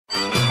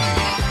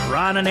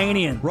Ron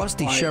Ananian.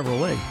 Rusty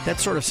Chevrolet. That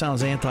sort of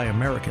sounds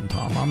anti-American,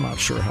 Tom. I'm not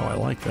sure how I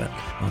like that.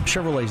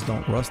 Chevrolets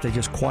don't rust. They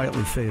just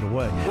quietly fade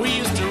away. We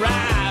used to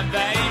ride,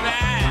 baby,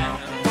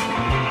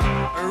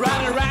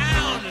 ride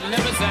around in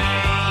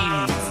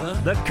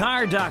limousines. The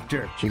Car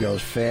Doctor. She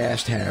goes,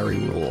 Fast Harry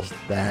rules.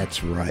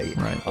 That's right.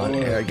 Right. On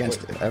air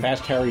against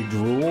Fast Harry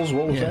drools?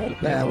 What was that?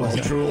 Yeah, well,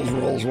 drools,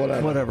 rules,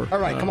 whatever. Whatever. All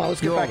right, come on,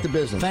 let's get back to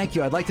business. Thank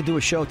you. I'd like to do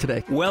a show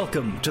today.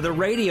 Welcome to the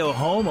radio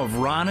home of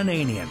Ron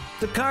Ananian,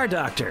 the Car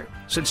Doctor.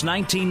 Since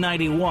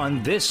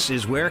 1991, this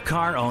is where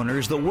car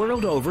owners the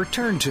world over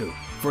turn to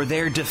for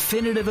their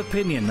definitive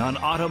opinion on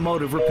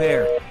automotive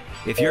repair.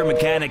 If your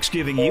mechanic's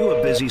giving you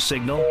a busy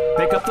signal,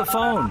 pick up the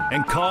phone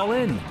and call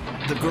in.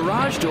 The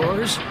garage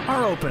doors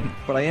are open.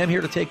 But I am here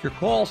to take your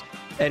calls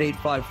at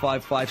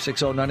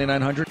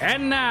 855-560-9900.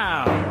 And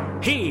now,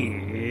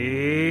 here's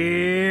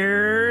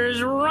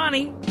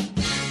Ronnie.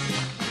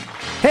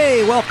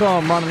 Hey,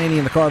 welcome. Ron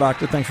Ananian, the Car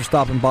Doctor. Thanks for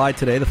stopping by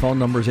today. The phone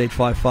number is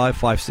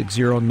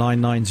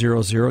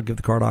 855-560-9900. Give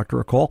the Car Doctor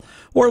a call.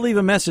 Or leave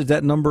a message.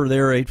 That number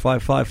there,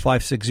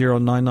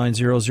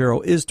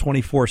 855-560-9900, is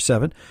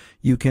 24/7.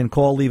 You can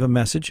call, leave a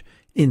message,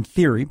 in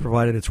theory,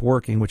 provided it's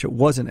working, which it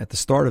wasn't at the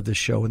start of this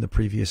show in the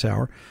previous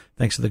hour.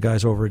 Thanks to the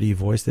guys over at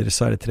eVoice. They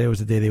decided today was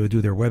the day they would do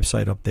their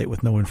website update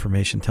with no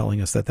information telling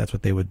us that that's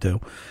what they would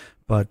do.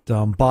 But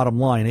bottom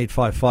line,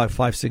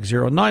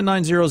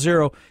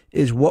 855-560-9900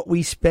 is what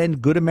we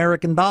spend good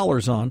American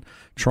dollars on,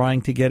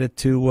 trying to get it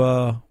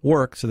to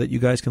work so that you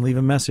guys can leave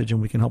a message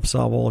and we can help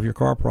solve all of your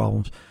car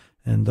problems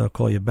and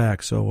call you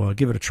back. So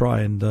give it a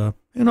try, and who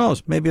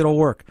knows, maybe it'll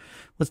work.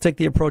 Let's take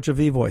the approach of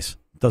eVoice.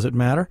 Does it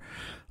matter?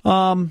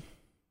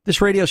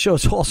 This radio show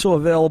is also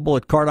available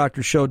at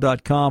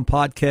cardoctorshow.com,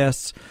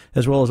 podcasts,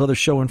 as well as other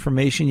show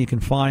information. You can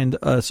find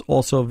us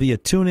also via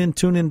TuneIn,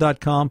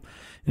 tunein.com.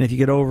 And if you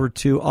get over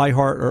to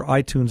iHeart or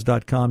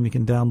iTunes.com, you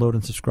can download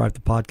and subscribe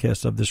to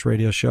podcasts of this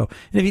radio show.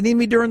 And if you need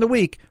me during the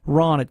week,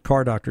 Ron at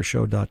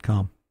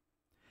cardoctorshow.com.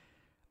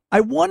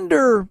 I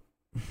wonder,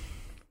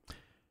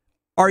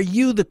 are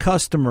you the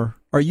customer,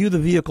 are you the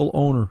vehicle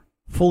owner,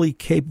 fully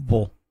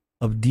capable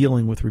of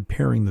dealing with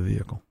repairing the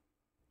vehicle?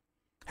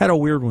 Had a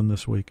weird one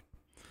this week.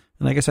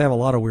 And I guess I have a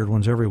lot of weird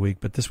ones every week,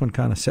 but this one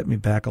kind of set me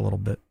back a little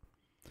bit.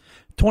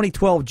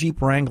 2012 Jeep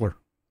Wrangler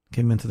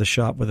came into the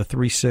shop with a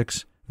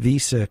 3.6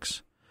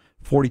 V6,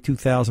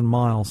 42,000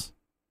 miles,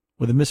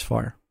 with a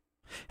misfire.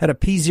 Had a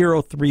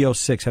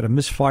P0306, had a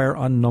misfire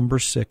on number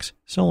 6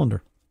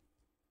 cylinder.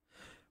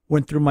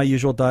 Went through my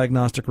usual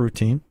diagnostic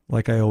routine,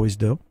 like I always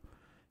do,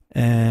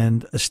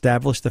 and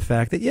established the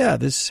fact that, yeah,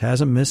 this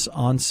has a miss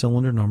on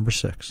cylinder number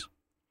 6.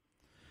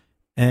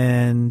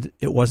 And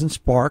it wasn't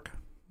spark.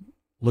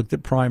 Looked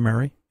at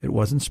primary. It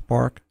wasn't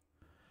spark.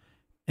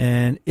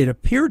 And it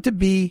appeared to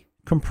be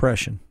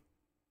compression.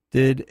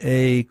 Did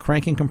a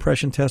cranking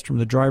compression test from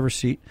the driver's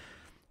seat,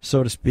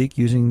 so to speak,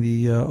 using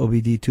the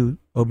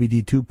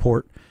OBD2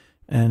 port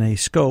and a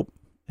scope,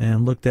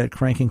 and looked at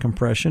cranking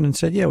compression and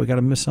said, yeah, we got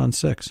a miss on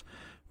 6,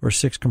 or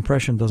 6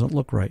 compression doesn't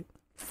look right.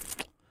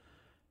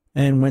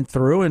 And went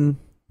through and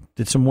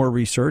did some more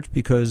research,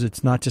 because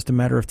it's not just a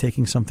matter of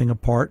taking something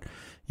apart.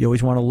 You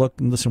always want to look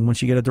and listen.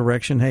 Once you get a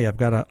direction, hey, I've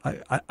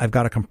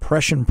got a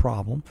compression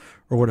problem,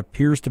 or what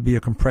appears to be a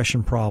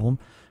compression problem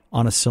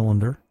on a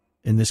cylinder,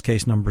 in this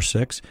case number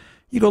 6.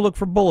 You go look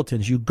for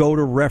bulletins. You go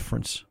to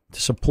reference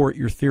to support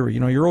your theory. You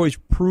know, you're always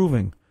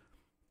proving,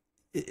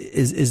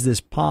 is this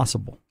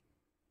possible?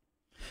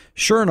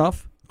 Sure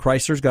enough,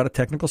 Chrysler's got a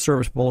technical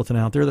service bulletin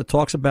out there that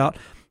talks about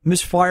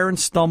misfire and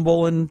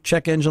stumble and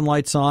check engine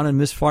lights on, and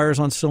misfires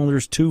on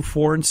cylinders 2,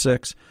 4, and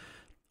 6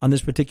 on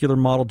this particular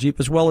model Jeep,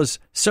 as well as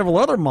several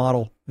other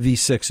model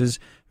V6s,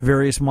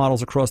 various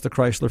models across the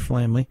Chrysler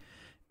family.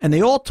 And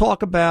they all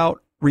talk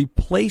about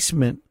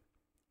replacement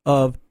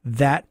of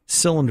that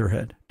cylinder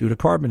head due to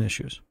carbon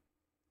issues.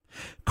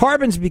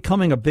 Carbon's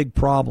becoming a big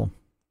problem,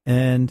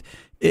 and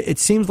it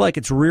seems like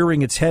it's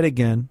rearing its head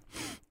again.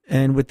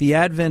 And with the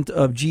advent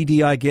of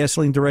GDI,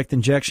 gasoline direct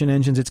injection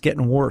engines, it's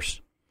getting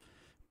worse.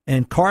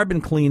 And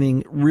carbon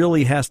cleaning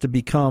really has to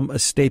become a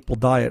staple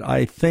diet.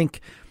 I think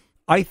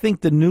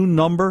the new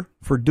number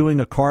for doing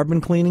a carbon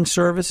cleaning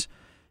service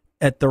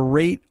at the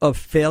rate of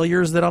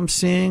failures that I'm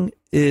seeing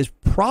is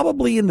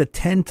probably in the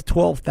 10 to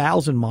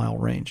 12,000 mile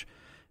range.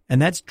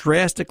 And that's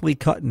drastically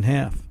cut in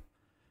half.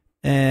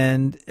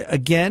 And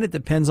again, it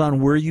depends on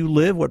where you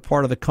live, what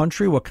part of the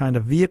country, what kind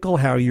of vehicle,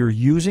 how you're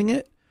using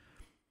it.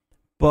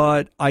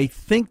 But I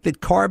think that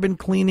carbon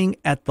cleaning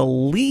at the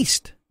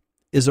least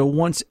is a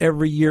once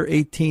every year,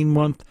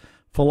 18-month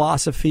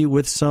philosophy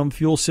with some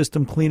fuel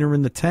system cleaner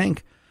in the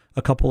tank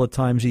a couple of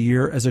times a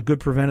year as a good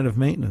preventative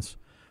maintenance.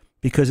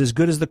 Because as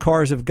good as the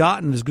cars have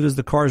gotten, as good as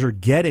the cars are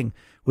getting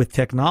with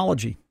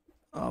technology,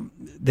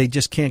 they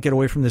just can't get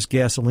away from this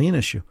gasoline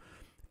issue.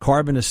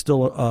 Carbon is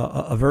still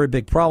a very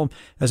big problem.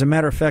 As a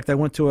matter of fact, I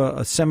went to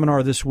a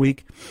seminar this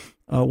week,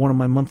 one of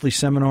my monthly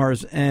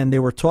seminars, and they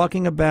were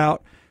talking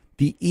about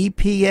the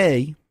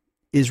EPA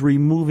is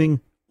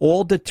removing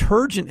all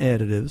detergent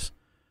additives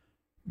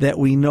that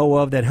we know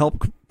of that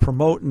help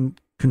promote and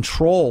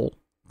control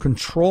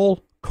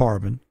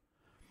carbon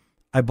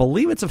I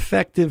believe it's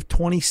effective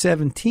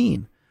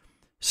 2017.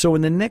 So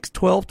in the next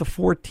 12 to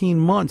 14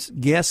 months,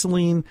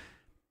 gasoline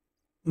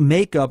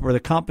makeup or the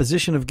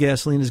composition of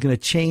gasoline is going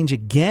to change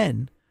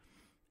again.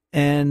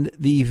 And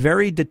the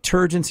very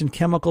detergents and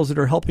chemicals that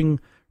are helping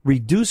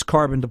reduce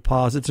carbon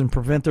deposits and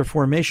prevent their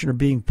formation are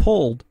being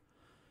pulled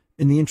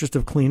in the interest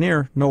of clean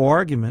air, no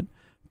argument.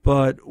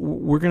 But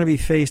we're going to be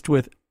faced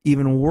with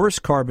even worse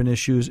carbon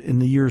issues in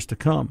the years to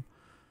come.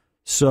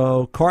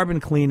 So carbon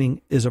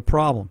cleaning is a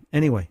problem.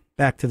 Anyway,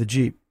 back to the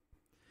Jeep.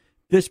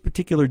 This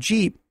particular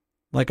Jeep,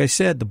 like I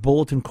said, the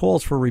bulletin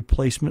calls for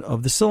replacement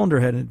of the cylinder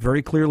head, and it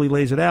very clearly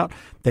lays it out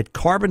that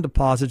carbon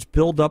deposits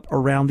build up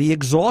around the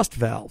exhaust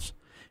valves.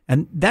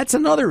 And that's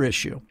another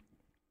issue.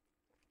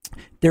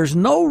 There's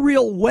no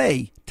real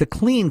way to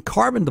clean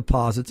carbon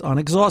deposits on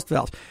exhaust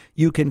valves.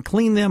 You can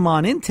clean them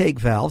on intake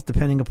valves,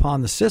 depending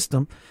upon the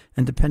system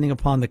and depending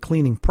upon the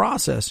cleaning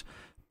process,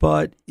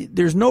 but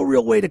there's no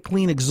real way to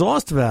clean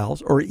exhaust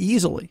valves or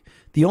easily.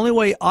 The only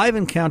way I've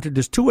encountered,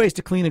 there's two ways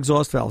to clean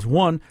exhaust valves.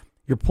 One,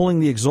 you're pulling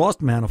the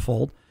exhaust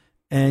manifold,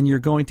 and you're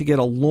going to get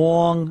a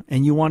long,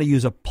 and you want to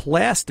use a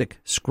plastic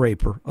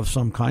scraper of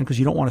some kind because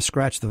you don't want to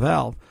scratch the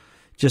valve,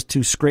 just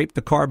to scrape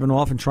the carbon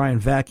off and try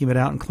and vacuum it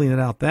out and clean it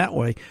out that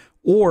way.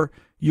 Or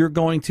you're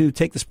going to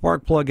take the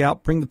spark plug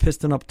out, bring the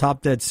piston up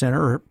top dead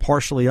center or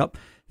partially up,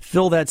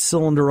 fill that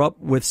cylinder up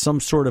with some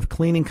sort of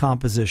cleaning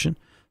composition,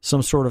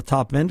 some sort of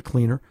top end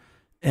cleaner,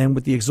 and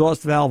with the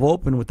exhaust valve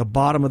open, with the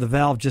bottom of the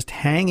valve just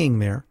hanging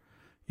there,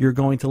 you're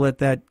going to let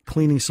that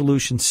cleaning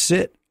solution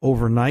sit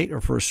overnight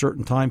or for a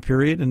certain time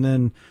period, and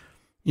then,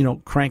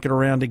 crank it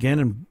around again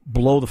and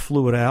blow the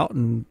fluid out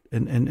and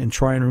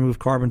try and remove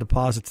carbon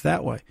deposits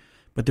that way.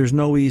 But there's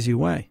no easy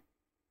way.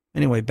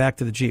 Anyway, back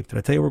to the Jeep. Did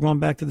I tell you we're going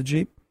back to the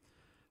Jeep?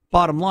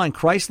 Bottom line,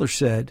 Chrysler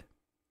said,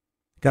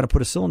 got to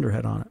put a cylinder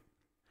head on it.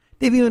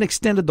 They've even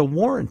extended the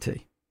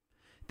warranty.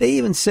 They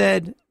even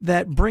said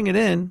that bring it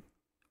in,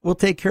 we'll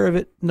take care of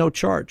it, no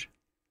charge.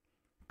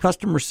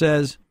 Customer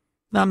says,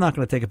 no, I'm not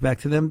going to take it back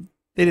to them.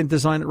 They didn't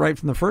design it right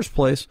from the first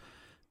place.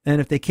 And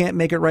if they can't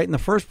make it right in the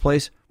first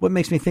place, what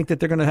makes me think that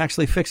they're going to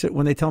actually fix it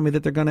when they tell me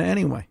that they're going to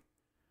anyway?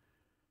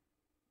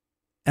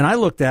 And I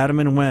looked at him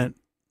and went,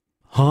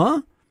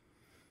 huh?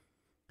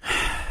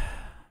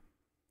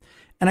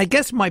 And I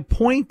guess my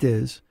point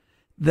is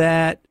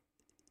that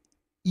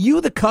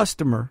you, the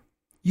customer,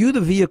 you, the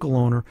vehicle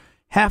owner,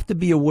 have to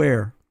be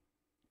aware.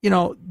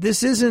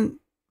 This isn't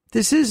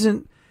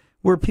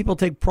where people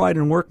take pride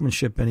in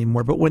workmanship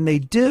anymore. But when they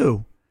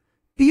do,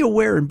 be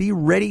aware and be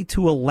ready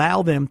to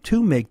allow them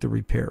to make the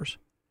repairs.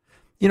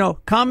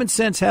 Common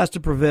sense has to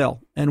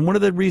prevail. And one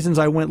of the reasons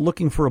I went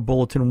looking for a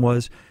bulletin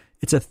was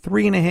it's a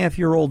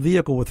 3.5-year-old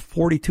vehicle with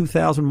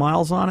 42,000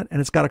 miles on it,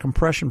 and it's got a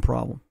compression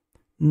problem.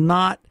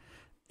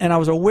 And I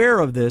was aware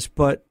of this,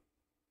 but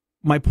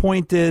my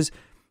point is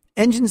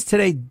engines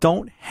today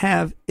don't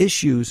have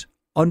issues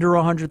under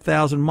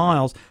 100,000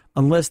 miles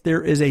unless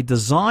there is a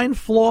design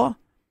flaw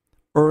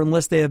or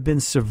unless they have been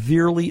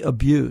severely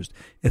abused.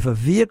 If a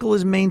vehicle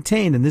is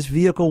maintained, and this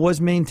vehicle was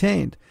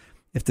maintained,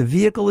 if the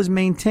vehicle is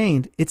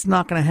maintained, it's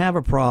not going to have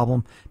a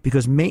problem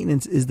because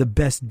maintenance is the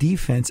best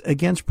defense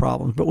against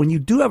problems. But when you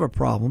do have a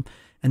problem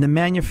and the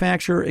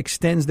manufacturer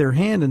extends their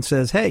hand and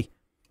says, hey,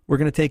 we're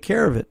going to take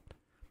care of it,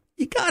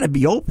 you got to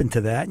be open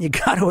to that, and you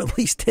got to at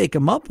least take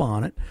them up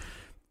on it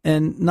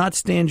and not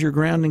stand your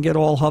ground and get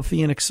all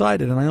huffy and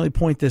excited. And I only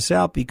point this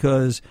out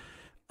because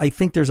I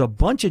think there's a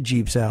bunch of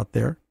Jeeps out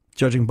there,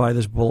 judging by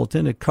this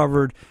bulletin. It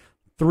covered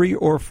 3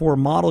 or 4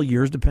 model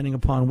years, depending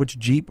upon which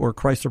Jeep or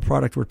Chrysler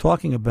product we're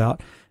talking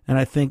about. And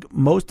I think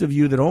most of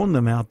you that own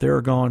them out there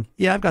are going,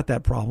 yeah, I've got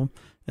that problem,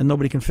 and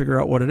nobody can figure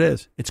out what it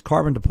is. It's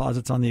carbon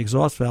deposits on the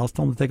exhaust valves.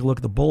 Tell them to take a look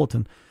at the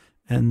bulletin,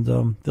 and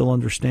they'll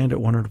understand it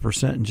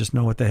 100% and just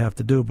know what they have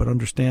to do. But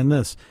understand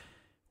this,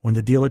 when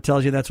the dealer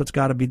tells you that's what's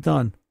got to be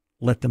done,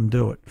 let them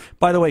do it.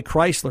 By the way,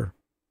 Chrysler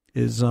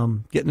is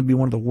getting to be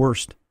one of the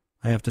worst,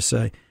 I have to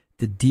say,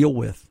 to deal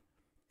with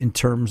in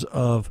terms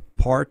of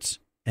parts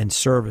and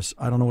service.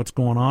 I don't know what's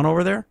going on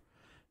over there,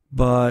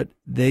 but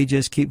they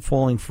just keep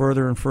falling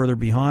further and further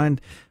behind.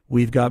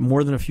 We've got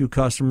more than a few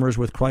customers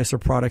with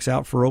Chrysler products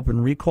out for open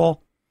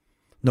recall.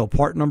 No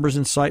part numbers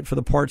in sight for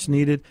the parts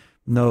needed.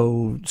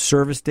 No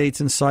service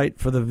dates in sight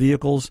for the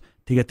vehicles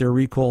to get their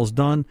recalls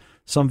done.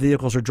 Some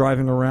vehicles are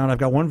driving around. I've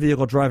got one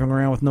vehicle driving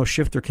around with no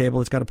shifter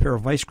cable. It's got a pair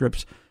of vice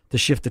grips to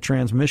shift the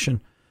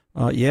transmission.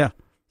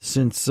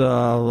 Since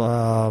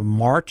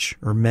March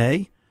or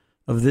May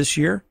of this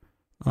year.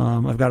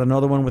 I've got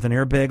another one with an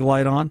airbag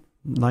light on.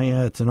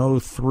 It's an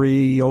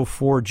 03,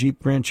 04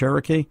 Jeep Grand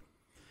Cherokee.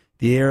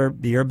 The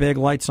airbag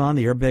light's on.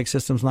 The airbag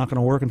system's not going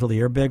to work until the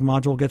airbag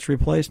module gets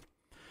replaced.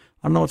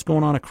 I don't know what's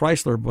going on at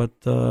Chrysler, but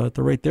at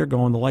the rate they're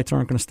going, the lights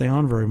aren't going to stay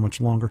on very much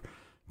longer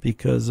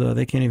because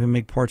they can't even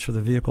make parts for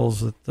the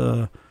vehicles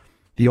that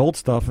the old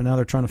stuff, and now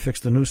they're trying to fix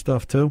the new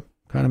stuff too.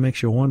 Kind of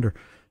makes you wonder.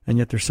 And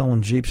yet they're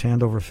selling Jeeps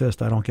hand over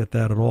fist. I don't get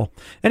that at all.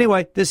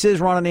 Anyway, this is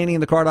Ron Ananian,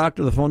 the Car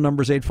Doctor. The phone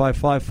number is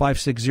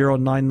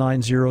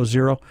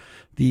 855-560-9900.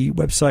 The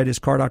website is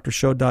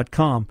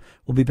cardoctorshow.com.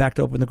 We'll be back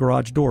to open the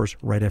garage doors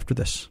right after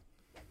this.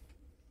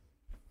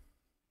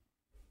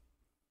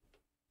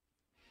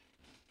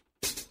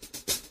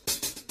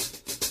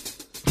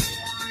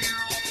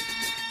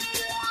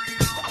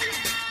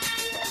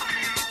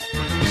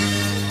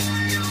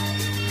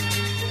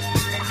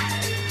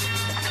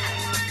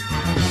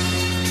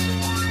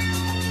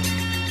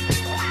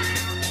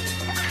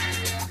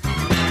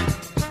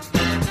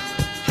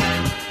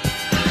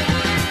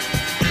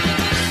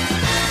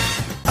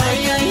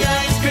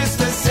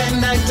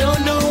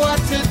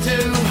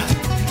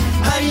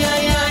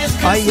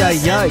 Ay,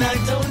 ay, ay.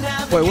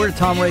 Boy, where did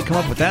Tom Ray come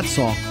up with that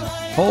song?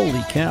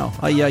 Holy cow.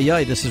 Ay, ay,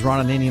 ay. This is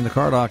Ron Ananian, the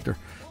Car Doctor.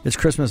 It's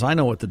Christmas. I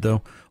know what to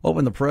do.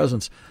 Open the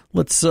presents.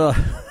 Let's, I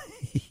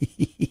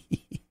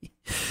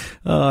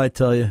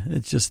tell you,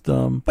 it's just,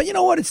 but you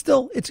know what? It's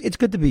still, it's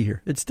good to be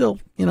here. It's still,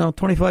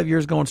 25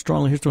 years going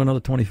strong. Here's to another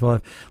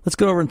 25. Let's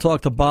go over and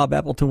talk to Bob,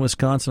 Appleton,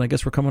 Wisconsin. I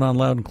guess we're coming on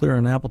loud and clear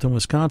in Appleton,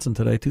 Wisconsin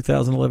today.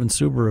 2011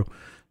 Subaru.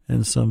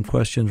 And some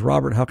questions.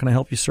 Robert, how can I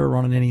help you, sir?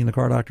 Ron Ananian, the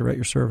Car Doctor, at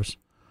your service.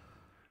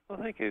 Well,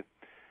 thank you.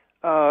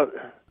 On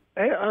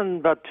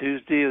about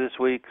Tuesday of this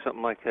week,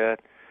 something like that,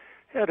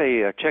 had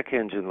a check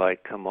engine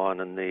light come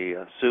on in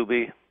the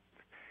Subi.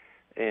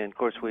 And, of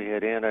course, we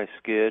had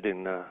anti-skid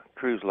and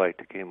cruise light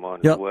that came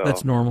on as well.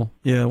 That's normal.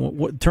 Yeah,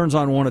 what turns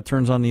on one, it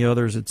turns on the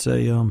others. It's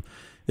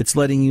it's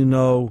letting you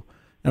know,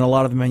 and a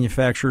lot of the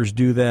manufacturers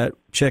do that.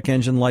 Check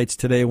engine lights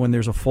today, when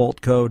there's a fault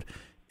code,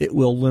 it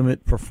will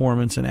limit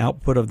performance and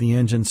output of the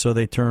engine, so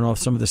they turn off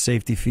some of the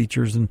safety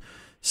features and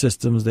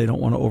systems. They don't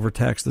want to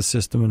overtax the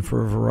system, and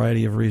for a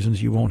variety of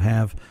reasons, you won't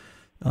have,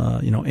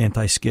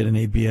 anti-skid and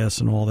ABS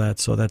and all that.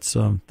 So that's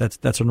a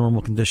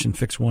normal condition.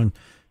 Fix one,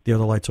 the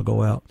other lights will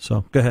go out.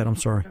 So go ahead. I'm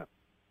sorry.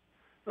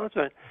 No, that's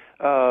fine.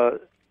 I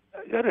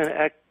got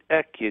an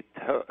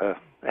Actron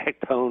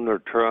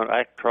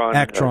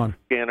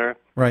scanner.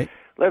 Right.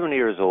 11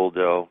 years old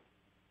though,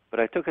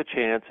 but I took a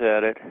chance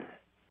at it,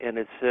 and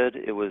it said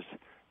it was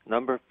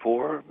number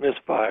 4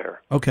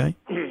 misfire. Okay.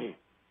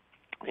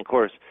 Of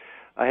course,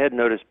 I had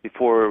noticed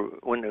before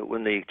when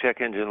the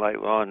check engine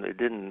light was on, it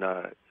didn't.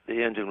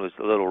 The engine was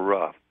a little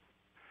rough.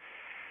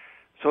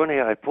 So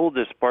anyhow, I pulled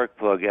this spark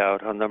plug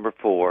out on number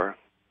 4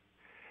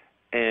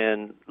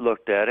 and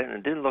looked at it, and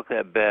it didn't look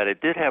that bad.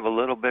 It did have a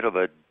little bit of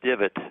a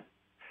divot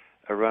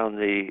around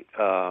the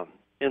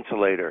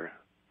insulator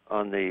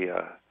on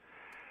the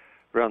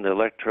around the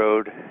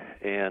electrode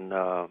and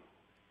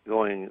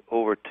going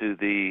over to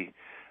the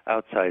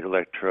outside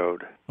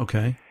electrode.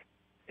 Okay.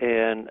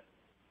 And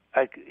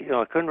I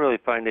couldn't really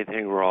find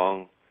anything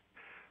wrong.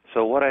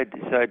 So what I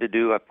decided to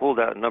do, I pulled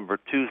out number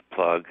 2's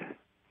plug,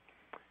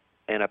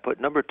 and I put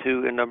number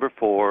 2 in number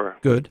 4.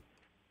 Good.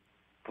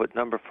 Put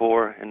number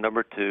 4 in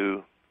number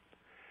 2.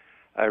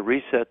 I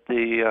reset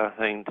the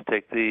thing to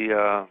take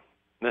the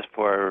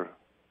misfire,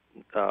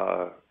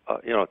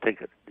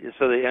 take it.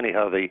 So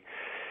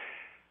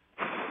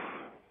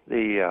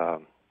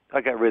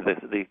I got rid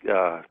of the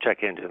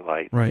check engine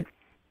light. Right.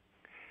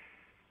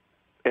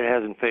 It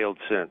hasn't failed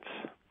since.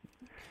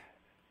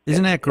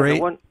 Isn't that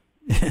great?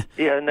 Yeah,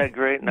 isn't that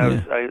great? And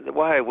Yeah.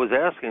 why I was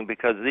asking,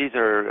 because these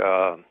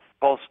are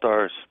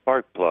Polestar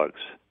spark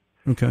plugs.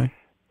 Okay.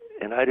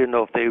 And I didn't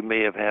know if they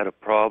may have had a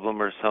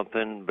problem or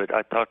something, but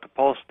I talked to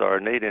Polestar,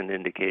 and they didn't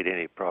indicate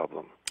any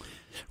problem.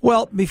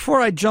 Well, before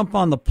I jump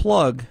on the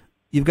plug,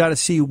 you've got to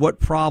see what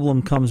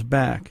problem comes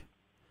back.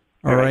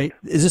 All right.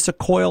 Is this a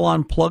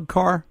coil-on plug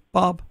car,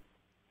 Bob?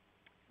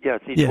 Yes,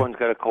 each one's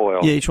got a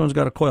coil. Yeah, each one's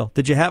got a coil.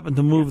 Did you happen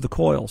to move the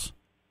coils?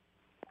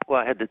 Well,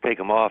 I had to take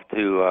them off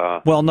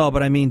to... Well, no,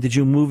 but I mean, did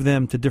you move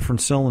them to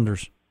different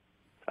cylinders?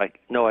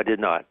 No, I did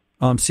not.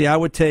 See, I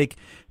would take,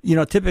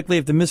 typically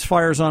if the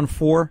misfire's on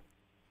 4,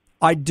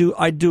 I'd do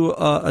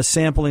a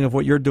sampling of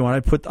what you're doing.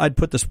 I'd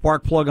put the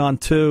spark plug on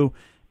 2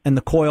 and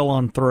the coil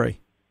on 3.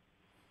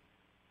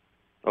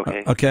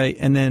 Okay. Okay,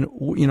 and then,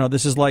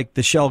 this is like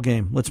the shell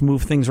game. Let's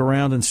move things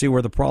around and see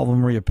where the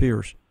problem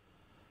reappears.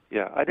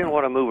 Yeah, I didn't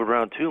want to move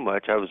around too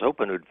much. I was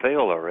hoping it would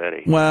fail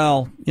already.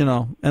 Well,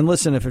 and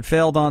listen, if it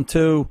failed on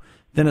 2,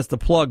 then it's the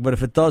plug. But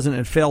if it doesn't,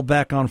 it failed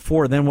back on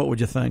 4, then what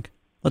would you think?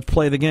 Let's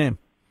play the game.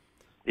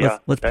 Yeah.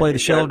 Let's play the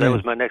shell game. That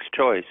was my next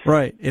choice.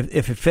 Right.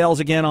 If it fails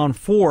again on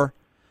 4,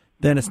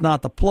 then it's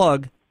not the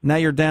plug. Now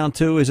you're down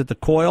to, is it the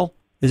coil?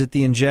 Is it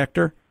the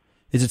injector?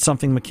 Is it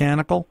something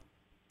mechanical?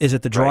 Is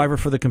it the driver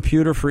for the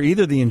computer for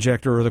either the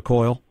injector or the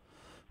coil?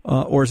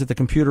 Or is it the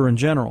computer in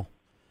general?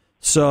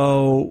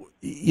 So,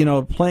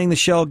 playing the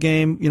shell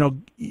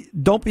game,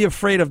 don't be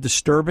afraid of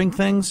disturbing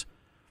things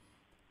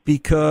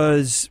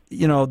because,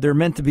 they're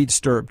meant to be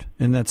disturbed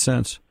in that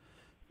sense.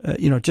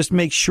 Just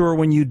make sure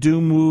when you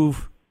do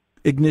move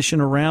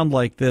ignition around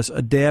like this,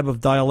 a dab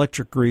of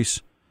dielectric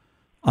grease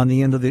on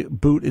the end of the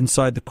boot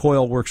inside the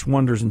coil works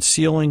wonders in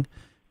sealing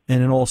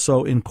and then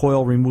also in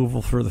coil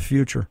removal for the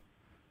future.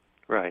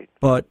 Right.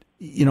 But,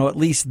 at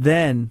least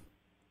then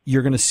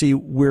you're going to see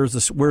where's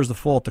the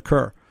fault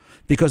occur.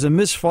 Because a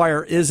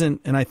misfire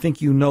isn't, and I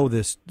think you know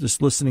this,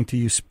 just listening to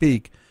you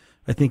speak,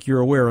 I think you're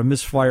aware, a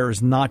misfire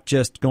is not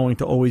just going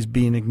to always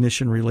be an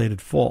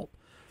ignition-related fault.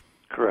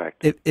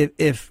 Correct.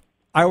 If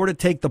I were to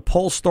take the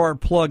Polestar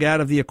plug out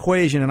of the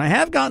equation, and I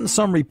have gotten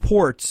some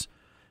reports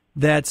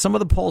that some of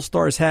the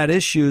Polestars had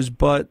issues,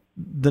 but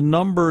the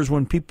numbers,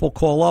 when people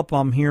call up,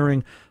 I'm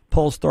hearing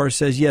Polestar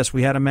says, yes,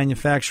 we had a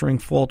manufacturing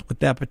fault with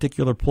that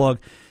particular plug.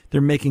 They're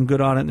making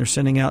good on it, and they're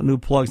sending out new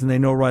plugs, and they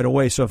know right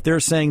away. So if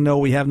they're saying, no,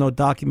 we have no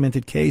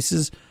documented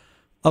cases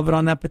of it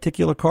on that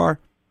particular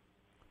car,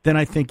 then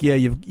I think, yeah,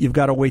 you've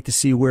got to wait to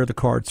see where the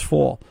cards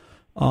fall.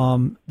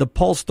 The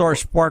Polestar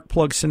spark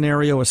plug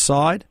scenario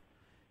aside,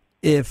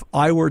 if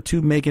I were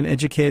to make an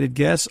educated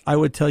guess, I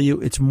would tell you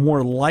it's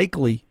more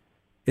likely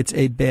it's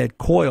a bad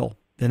coil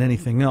than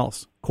anything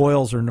else.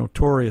 Coils are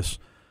notorious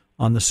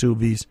on the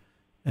Subies,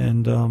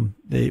 and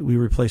we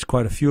replaced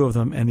quite a few of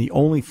them. And the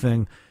only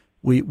thing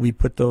we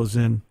put those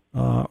in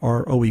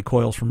are OE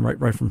coils from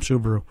right from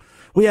Subaru.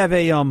 We have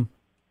a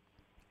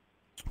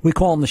we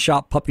call him the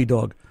shop puppy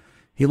dog.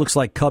 He looks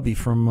like Cubby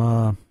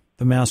from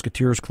the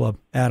Musketeers Club.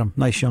 Adam,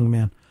 nice young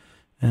man.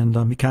 And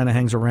he kind of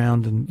hangs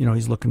around, and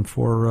he's looking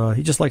for.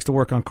 He just likes to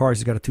work on cars.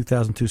 He's got a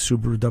 2002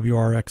 Subaru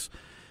WRX,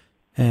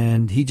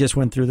 and he just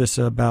went through this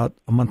about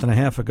a month and a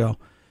half ago,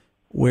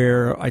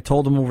 where I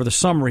told him over the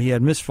summer he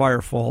had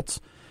misfire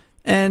faults,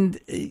 and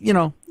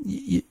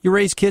you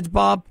raise kids,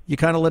 Bob. You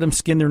kind of let them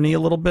skin their knee a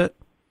little bit.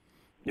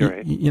 You're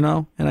right.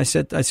 And I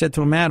said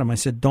to him, Adam, I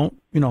said, don't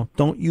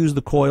use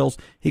the coils.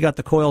 He got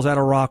the coils out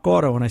of Rock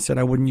Auto, and I said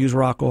I wouldn't use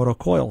Rock Auto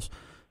coils.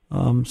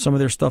 Some of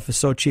their stuff is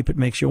so cheap it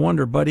makes you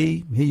wonder, but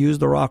he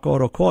used the Rock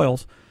Auto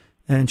coils,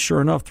 and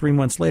sure enough, 3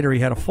 months later he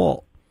had a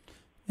fault.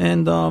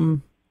 And,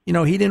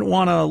 he didn't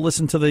want to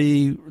listen to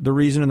the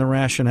reason and the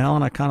rationale,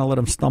 and I kind of let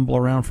him stumble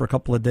around for a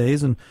couple of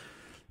days. And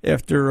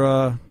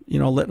after,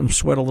 letting him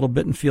sweat a little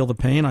bit and feel the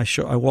pain, I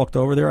walked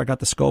over there, I got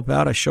the scope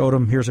out, I showed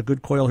him, here's a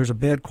good coil, here's a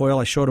bad coil.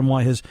 I showed him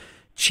why his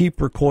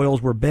cheaper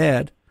coils were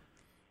bad,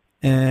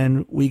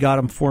 and we got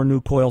him 4 new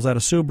coils out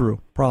of Subaru,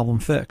 problem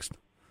fixed.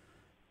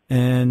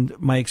 And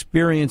my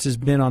experience has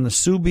been on the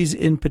Subies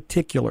in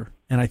particular,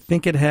 and I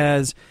think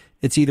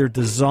it's either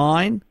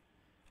design,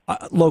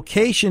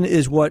 location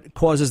is what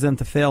causes them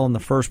to fail in the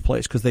first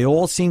place, because they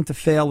all seem to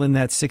fail in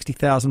that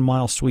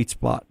 60,000-mile sweet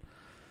spot.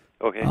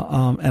 Okay.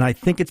 And I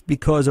think it's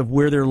because of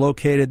where they're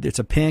located. It's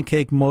a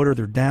pancake motor.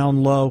 They're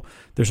down low.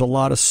 There's a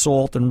lot of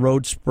salt and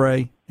road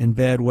spray in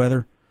bad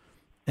weather.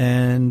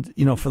 And,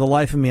 for the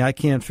life of me, I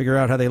can't figure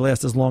out how they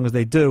last as long as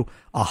they do.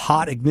 A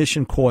hot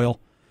ignition coil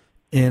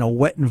in a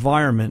wet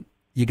environment,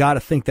 you got to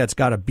think that's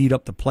got to beat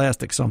up the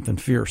plastic something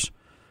fierce.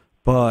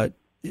 But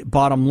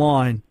bottom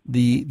line,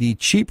 the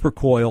cheaper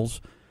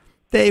coils,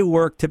 they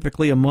work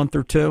typically a month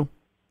or two,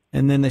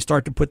 and then they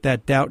start to put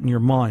that doubt in your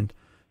mind.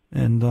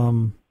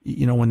 And,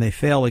 when they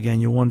fail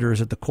again, you wonder,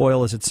 is it the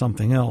coil, is it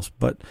something else?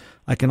 But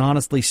I can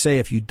honestly say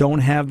if you don't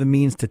have the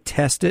means to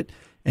test it,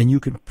 and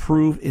you can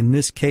prove in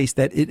this case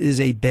that it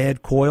is a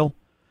bad coil,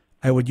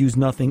 I would use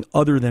nothing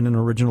other than an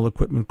original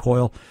equipment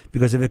coil,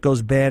 because if it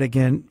goes bad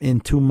again in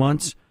 2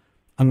 months,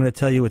 I'm going to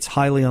tell you it's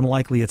highly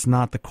unlikely it's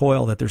not the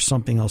coil, that there's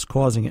something else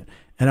causing it.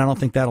 And I don't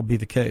think that'll be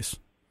the case.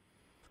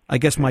 I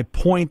guess my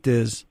point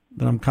is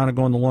that I'm kind of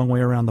going the long way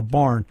around the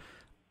barn.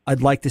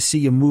 I'd like to see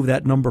you move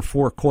that number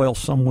 4 coil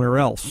somewhere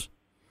else.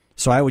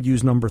 So I would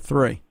use number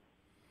 3,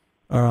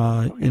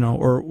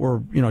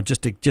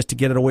 just to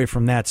get it away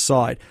from that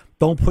side.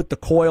 Don't put the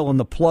coil and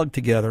the plug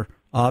together,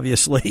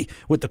 obviously,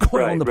 with the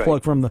coil and the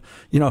plug from the,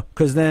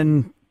 because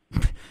then,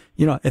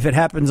 if it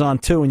happens on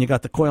 2 and you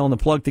got the coil and the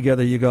plug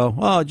together, you go,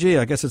 oh, gee,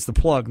 I guess it's the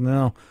plug.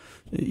 No,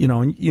 you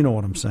know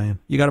what I'm saying.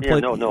 You got to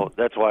play. No,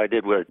 that's why I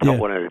did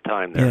one at a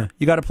time there. Yeah,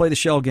 you got to play the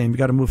shell game. You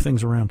got to move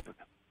things around.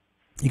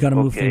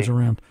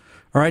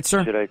 All right,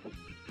 sir.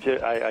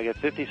 I got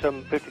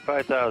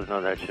 55,000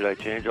 on that. Should I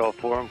change all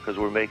 4 of them? Because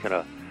we're making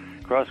a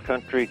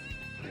cross-country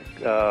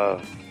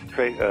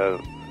trip.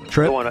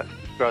 Going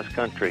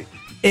cross-country.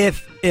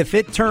 If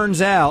it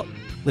turns out,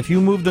 if you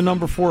move the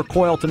number 4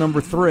 coil to number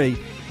 3,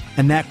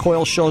 and that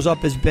coil shows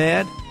up as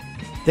bad,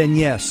 then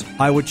yes,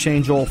 I would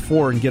change all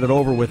 4 and get it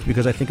over with,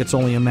 because I think it's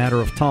only a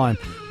matter of time.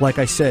 Like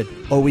I said,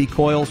 OE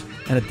coils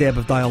and a dab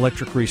of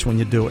dielectric grease when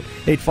you do it.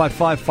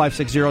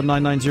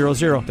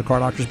 855-560-9900. The Car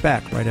Doctor's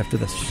back right after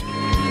this.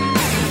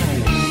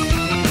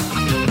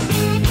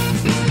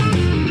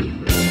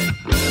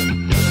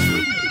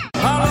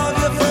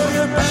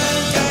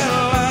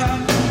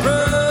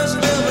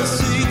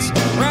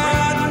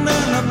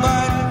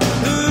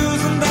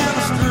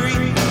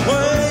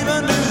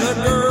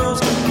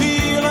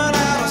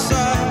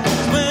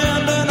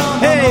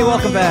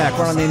 Welcome back.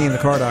 Ron Ananian, the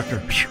Car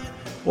Doctor.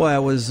 Boy, I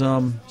was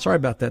sorry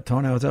about that,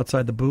 Tony. I was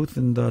outside the booth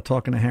and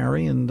talking to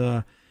Harry and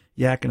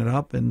yakking it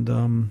up.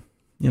 And,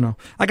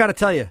 I got to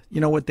tell you,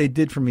 what they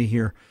did for me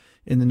here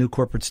in the new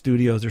corporate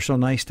studios. They're so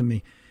nice to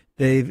me.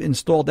 They've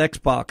installed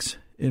Xbox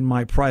in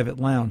my private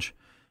lounge.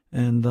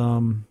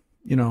 And,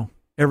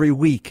 every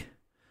week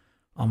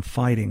I'm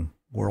fighting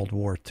World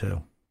War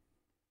II.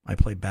 I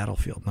play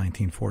Battlefield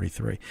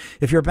 1943.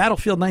 If you're a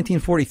Battlefield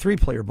 1943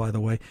 player, by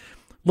the way,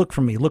 look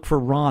for me. Look for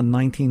Ron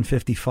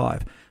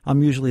 1955.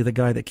 I'm usually the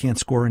guy that can't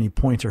score any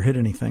points or hit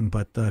anything,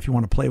 but if you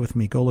want to play with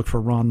me, go look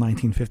for Ron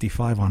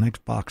 1955 on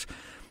Xbox.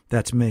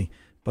 That's me.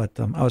 But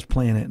I was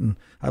playing it, and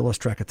I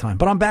lost track of time.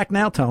 But I'm back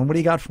now, Tone. What do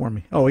you got for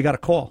me? Oh, we got a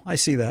call. I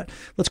see that.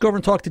 Let's go over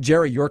and talk to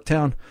Jerry,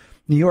 Yorktown,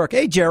 New York.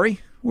 Hey,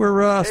 Jerry.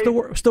 We're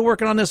still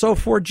working on this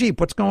 04 Jeep.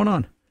 What's going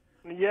on?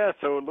 Yeah,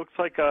 so it looks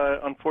like,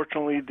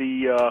 unfortunately,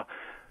 the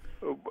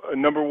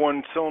number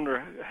 1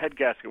 cylinder head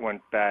gasket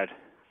went bad.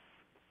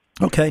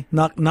 Okay,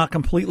 not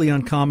completely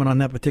uncommon on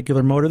that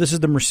particular motor. This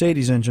is the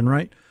Mercedes engine,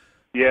 right?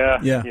 Yeah.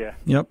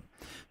 Yep.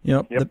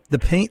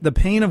 The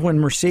pain of when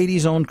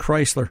Mercedes owned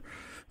Chrysler.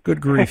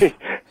 Good grief.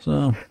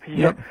 So,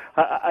 yep.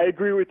 I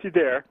agree with you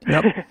there.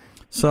 Yep.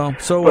 So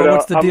But,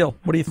 what's the deal?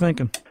 What are you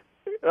thinking?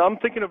 I'm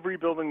thinking of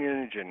rebuilding the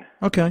engine.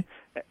 Okay.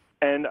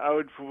 And I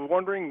was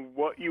wondering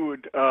what you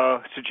would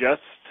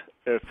suggest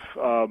if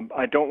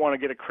I don't want to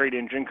get a crate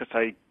engine because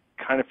I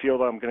kind of feel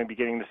that I'm going to be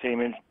getting the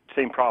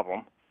same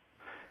problem.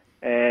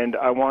 And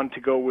I want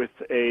to go with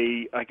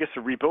a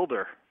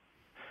rebuilder.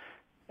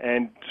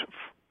 And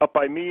up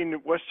by me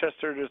in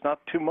Westchester, there's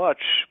not too much,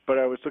 but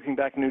I was looking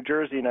back in New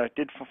Jersey, and I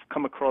did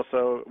come across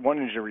a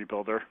one-engine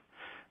rebuilder.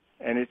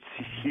 And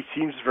he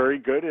seems very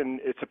good, and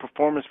it's a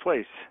performance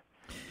place.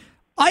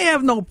 I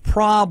have no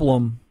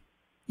problem,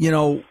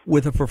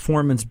 with a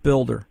performance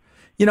builder.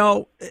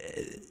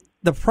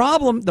 The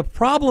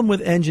problem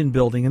with engine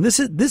building, and this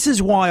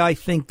is why I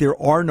think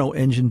there are no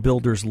engine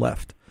builders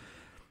left.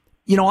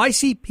 I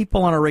see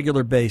people on a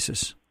regular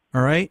basis.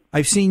 All right,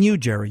 I've seen you,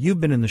 Jerry.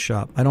 You've been in the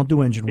shop. I don't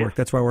do engine work.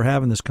 That's why we're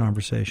having this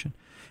conversation.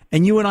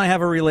 And you and I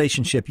have a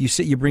relationship.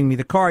 You bring me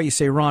the car. You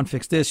say, Ron,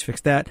 fix this,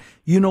 fix that.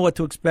 You know what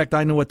to expect.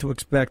 I know what to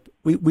expect.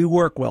 We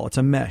work well. It's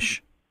a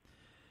mesh.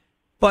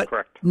 But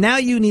Correct. Now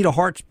you need a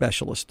heart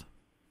specialist.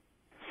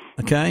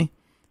 Okay?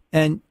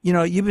 And,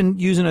 you've been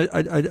using a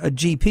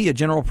GP, a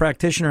general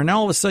practitioner. Now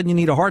all of a sudden you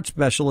need a heart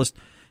specialist.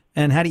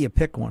 And how do you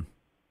pick one?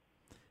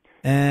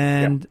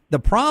 And the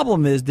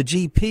problem is the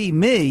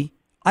GP,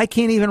 I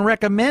can't even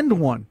recommend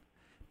one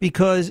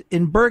because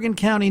in Bergen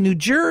County, New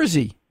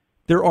Jersey,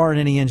 there aren't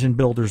any engine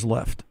builders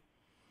left.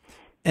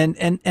 And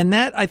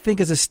that, I think,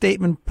 is a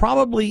statement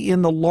probably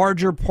in the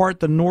larger part,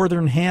 the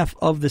northern half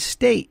of the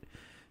state.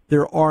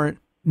 There aren't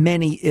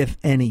many, if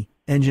any,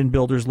 engine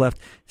builders left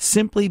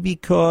simply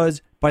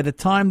because by the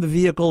time the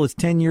vehicle is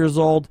 10 years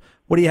old,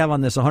 what do you have on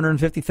this,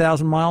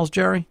 150,000 miles,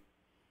 Jerry?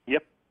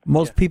 Yep.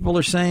 Most people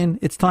are saying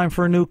it's time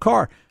for a new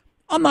car.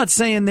 I'm not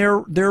saying they're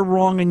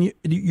wrong and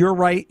you're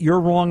right, you're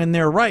wrong and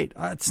they're right.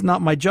 It's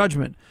not my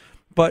judgment.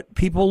 But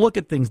people look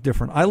at things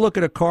different. I look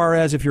at a car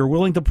as if you're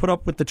willing to put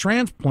up with the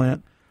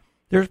transplant,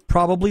 there's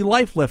probably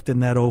life left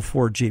in that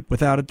 04 Jeep,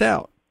 without a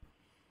doubt.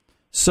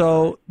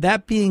 So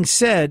that being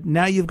said,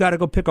 now you've got to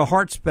go pick a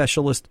heart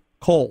specialist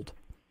cold.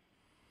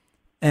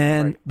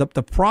 And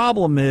the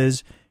problem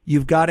is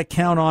you've got to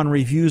count on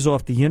reviews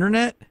off the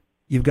internet,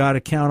 you've got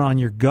to count on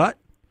your gut,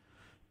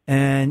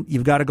 and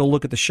you've got to go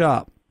look at the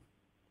shop.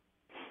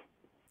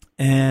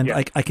 And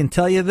I can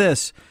tell you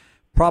this,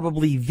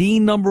 probably the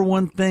number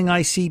one thing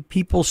I see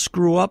people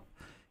screw up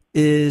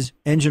is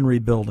engine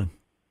rebuilding.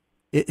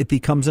 It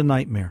becomes a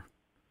nightmare.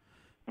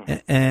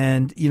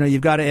 And,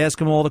 you've got to ask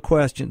them all the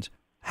questions.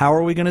 How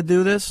are we going to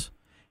do this?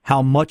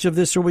 How much of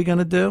this are we going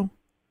to do?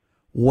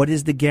 What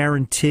is the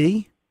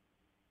guarantee?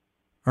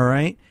 All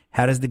right.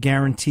 How does the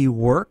guarantee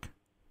work?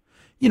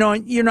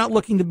 And you're not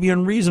looking to be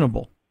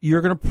unreasonable.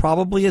 You're going to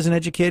probably, as an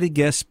educated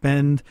guess,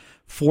 spend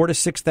 $4,000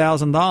 to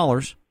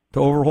 $6,000 to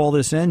overhaul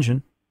this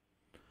engine,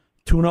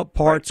 tune up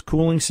parts,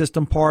 cooling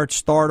system parts,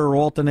 starter,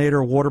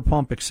 alternator, water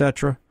pump,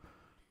 etc.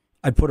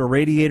 I'd put a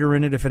radiator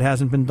in it if it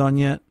hasn't been done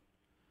yet.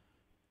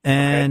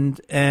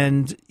 And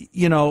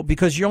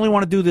because you only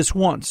want to do this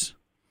once.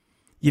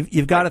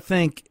 You've got to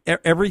think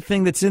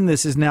everything that's in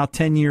this is now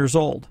 10 years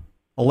old,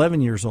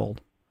 11 years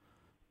old,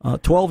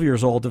 12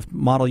 years old if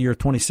model year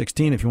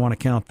 2016 if you want to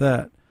count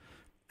that.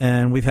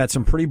 And we've had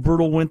some pretty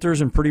brutal winters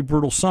and pretty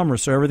brutal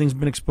summers, so everything's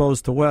been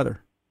exposed to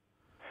weather.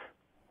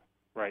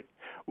 Right.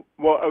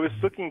 Well, I was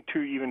looking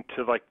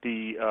to like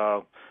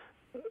the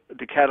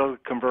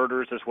catalytic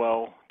converters as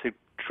well, to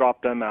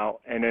drop them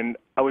out. And then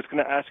I was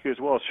going to ask you as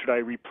well, should I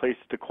replace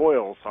the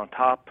coils on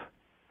top?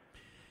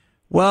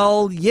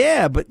 Well,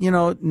 yeah, but,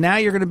 now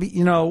you're going to be,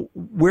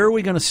 where are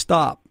we going to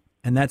stop?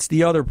 And that's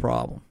the other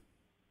problem.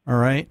 All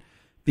right?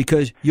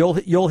 Because you'll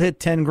hit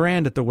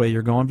 $10,000 at the way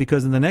you're going,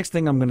 because then the next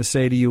thing I'm going to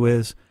say to you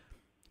is,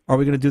 are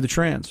we going to do the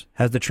trans?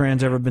 Has the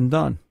trans ever been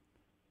done?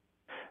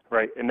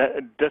 Right, and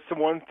that's the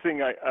one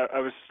thing I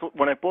was,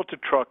 when I bought the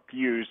truck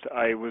used,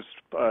 I was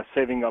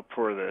saving up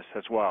for this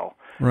as well.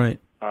 Right.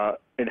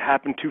 It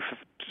happened too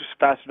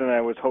faster than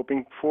I was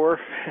hoping for,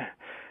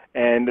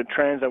 and the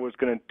trans I was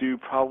going to do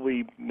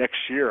probably next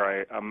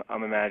year,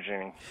 I'm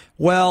imagining.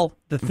 Well,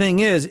 the thing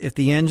is, if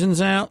the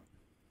engine's out,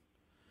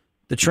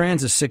 the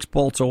trans is 6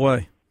 bolts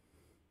away.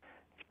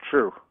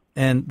 True.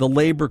 And the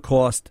labor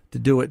cost to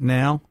do it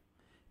now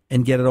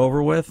and get it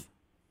over with,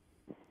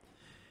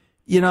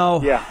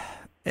 Yeah.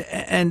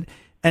 And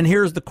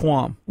here's the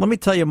qualm. Let me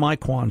tell you my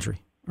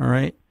quandary, all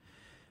right?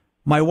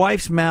 My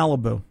wife's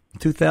Malibu,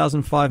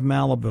 2005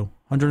 Malibu,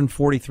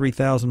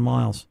 143,000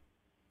 miles.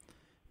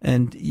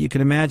 And you can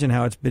imagine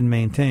how it's been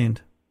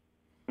maintained.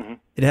 Mm-hmm.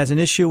 It has an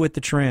issue with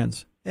the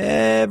trans.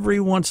 Every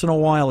once in a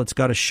while, it's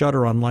got a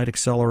shutter on light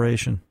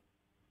acceleration.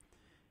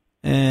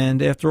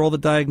 And after all the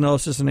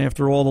diagnosis and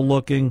after all the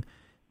looking,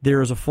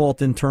 there is a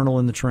fault internal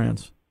in the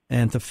trans.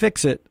 And to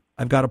fix it,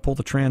 I've got to pull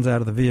the trans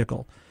out of the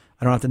vehicle.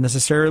 I don't have to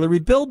necessarily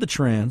rebuild the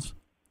trans,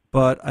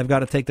 but I've got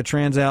to take the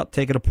trans out,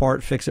 take it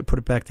apart, fix it, put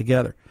it back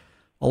together.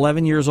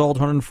 11 years old,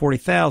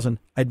 140,000,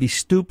 I'd be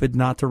stupid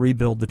not to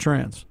rebuild the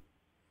trans.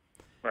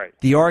 Right.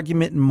 The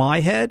argument in my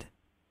head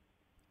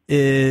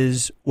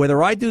is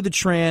whether I do the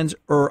trans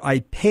or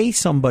I pay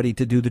somebody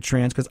to do the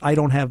trans because I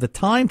don't have the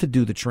time to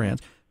do the trans,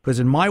 because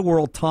in my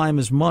world, time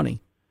is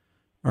money.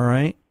 All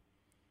right?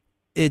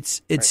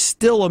 It's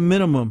still a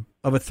minimum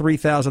of a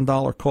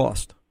 $3,000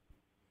 cost.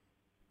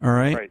 All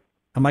right? Right.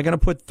 Am I going to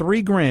put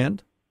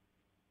 $3,000,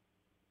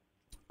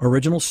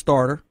 original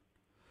starter,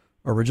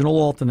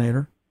 original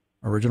alternator,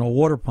 original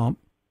water pump,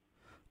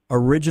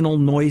 original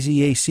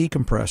noisy AC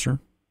compressor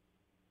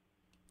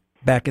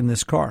back in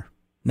this car?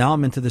 Now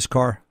I'm into this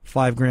car,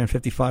 $5,000,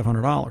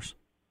 $5,500.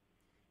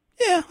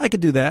 Yeah, I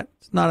could do that.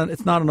 It's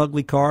not an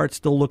ugly car. It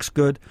still looks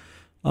good.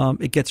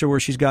 It gets her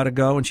where she's got to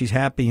go, and she's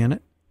happy in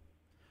it.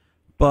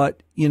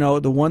 But, you know,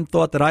 the one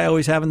thought that I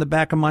always have in the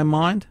back of my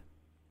mind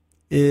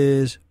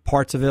is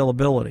parts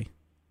availability.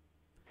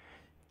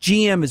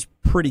 GM is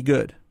pretty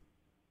good.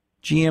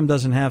 GM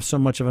doesn't have so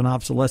much of an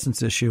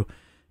obsolescence issue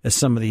as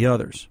some of the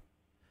others.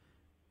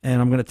 And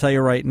I'm going to tell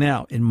you right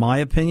now, in my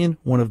opinion,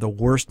 one of the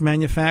worst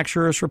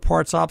manufacturers for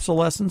parts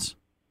obsolescence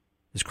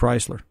is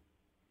Chrysler.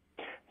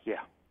 Yeah.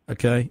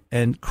 Okay?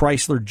 And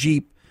Chrysler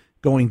Jeep,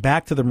 going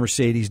back to the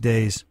Mercedes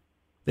days,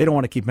 they don't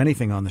want to keep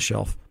anything on the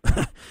shelf.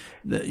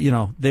 You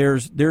know,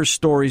 there's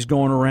stories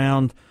going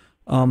around.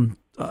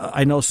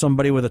 I know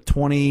somebody with a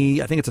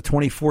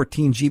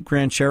 2014 Jeep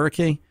Grand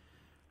Cherokee.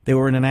 They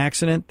were in an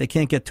accident. They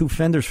can't get two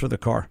fenders for the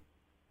car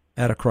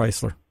at a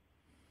Chrysler.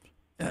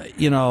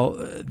 You know,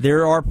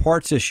 there are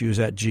parts issues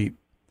at Jeep.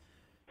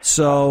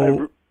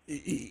 So,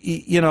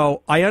 you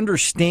know, I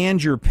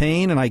understand your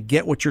pain and I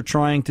get what you're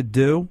trying to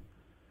do.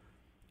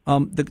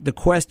 The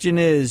question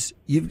is,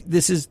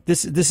 this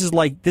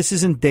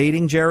isn't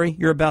dating, Jerry.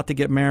 You're about to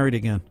get married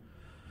again.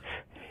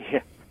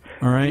 Yeah.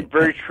 All right.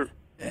 Very true.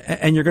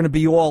 And you're going to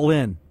be all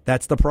in.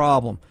 That's the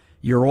problem.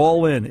 You're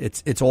all in.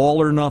 It's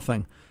all or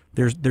nothing.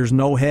 There's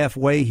no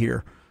halfway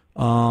here.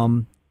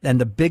 And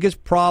the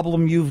biggest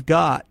problem you've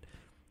got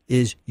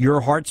is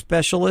your heart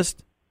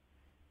specialist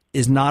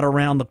is not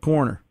around the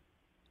corner.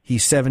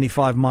 He's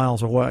 75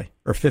 miles away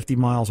or 50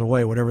 miles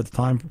away, whatever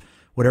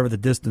the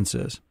distance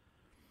is.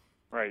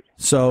 Right.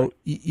 So,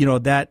 you know,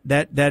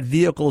 that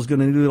vehicle is going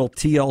to need a little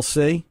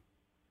TLC.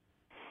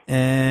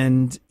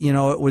 And, you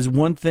know, it was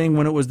one thing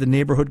when it was the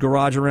neighborhood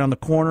garage around the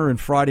corner and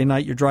Friday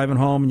night you're driving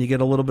home and you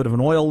get a little bit of an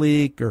oil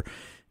leak or,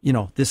 you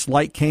know, this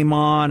light came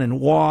on and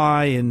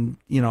why, and,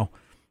 you know,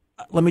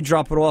 let me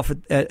drop it off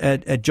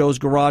at Joe's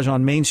garage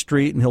on Main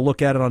Street and he'll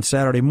look at it on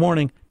Saturday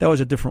morning. That was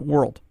a different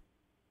world.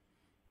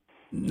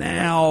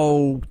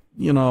 Now,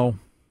 you know,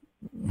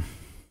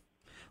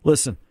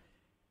 listen,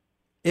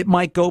 it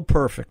might go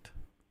perfect.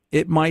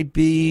 It might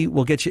be,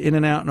 we'll get you in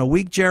and out in a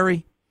week,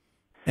 Jerry,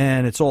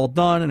 and it's all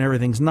done and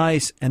everything's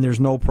nice and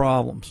there's no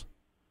problems.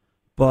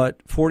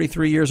 But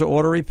 43 years of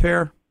auto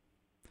repair,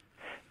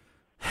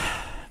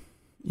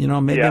 you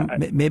know,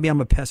 maybe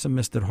I'm a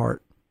pessimist at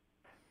heart.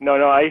 No,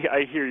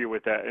 I hear you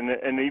with that,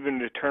 and even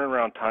the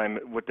turnaround time,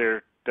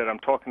 that I'm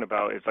talking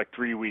about is like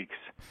 3 weeks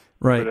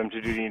right. for them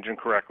to do the engine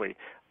correctly.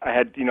 I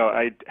had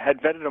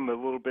vetted him a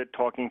little bit,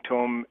 talking to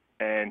him,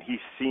 and he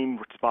seemed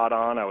spot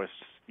on. I was,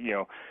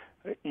 you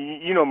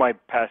know my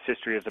past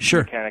history as a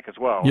sure. mechanic as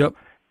well. Yep.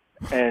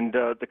 And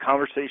the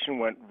conversation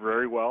went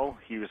very well.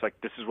 He was like,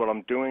 "This is what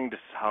I'm doing. This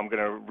is how I'm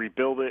going to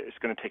rebuild it. It's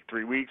going to take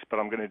 3 weeks, but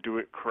I'm going to do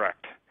it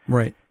correct."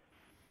 Right.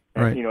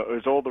 And, right. You know, it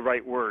was all the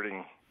right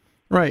wording.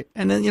 Right.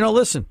 And then, you know,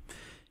 listen,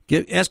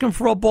 ask him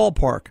for a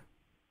ballpark.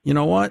 You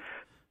know what?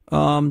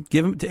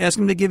 Ask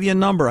him to give you a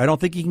number. I don't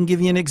think he can give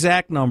you an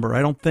exact number.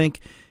 I don't think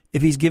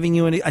if he's giving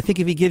you I think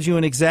if he gives you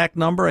an exact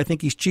number, I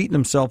think he's cheating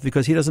himself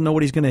because he doesn't know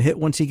what he's going to hit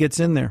once he gets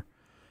in there.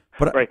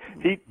 But right.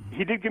 He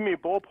did give me a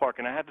ballpark,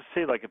 and I had to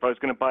say, like, if I was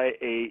going to buy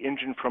a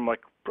engine from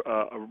like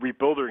a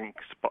rebuilding,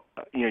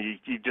 you know,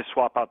 you just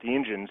swap out the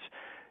engines.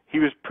 He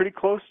was pretty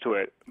close to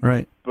it.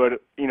 Right.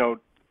 But you know,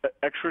 a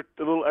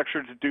little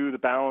extra to do the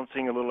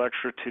balancing, a little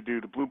extra to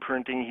do the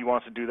blueprinting. He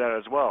wants to do that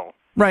as well.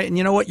 Right, and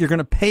you know what? You're going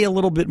to pay a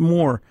little bit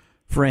more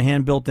for a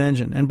hand-built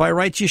engine, and by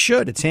rights you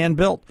should. It's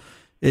hand-built.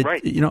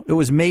 Right. You know, it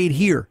was made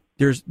here.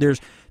 There's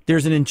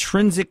an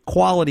intrinsic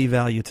quality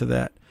value to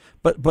that.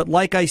 But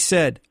like I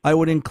said, I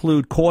would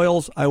include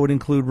coils. I would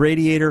include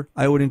radiator.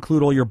 I would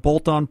include all your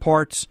bolt-on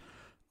parts.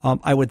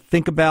 I would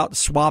think about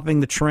swapping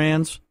the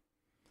trans.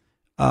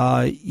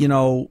 You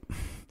know,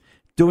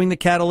 doing the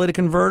catalytic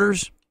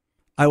converters.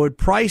 I would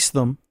price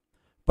them,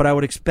 but I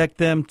would expect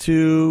them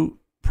to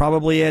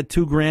probably add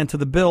 $2,000 to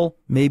the bill.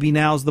 Maybe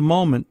now's the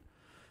moment.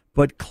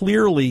 But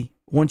clearly,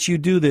 once you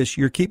do this,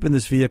 you're keeping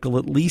this vehicle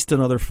at least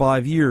another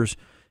 5 years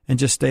and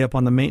just stay up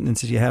on the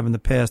maintenance as you have in the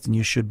past, and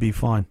you should be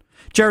fine.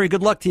 Jerry,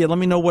 good luck to you. Let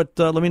me know what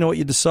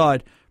you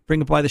decide.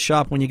 Bring it by the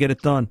shop when you get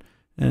it done.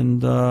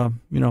 And,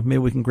 you know, maybe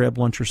we can grab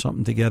lunch or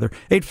something together.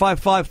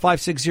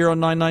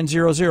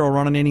 855-560-9900.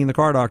 Ron Ananian, the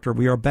Car Doctor.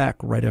 We are back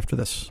right after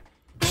this.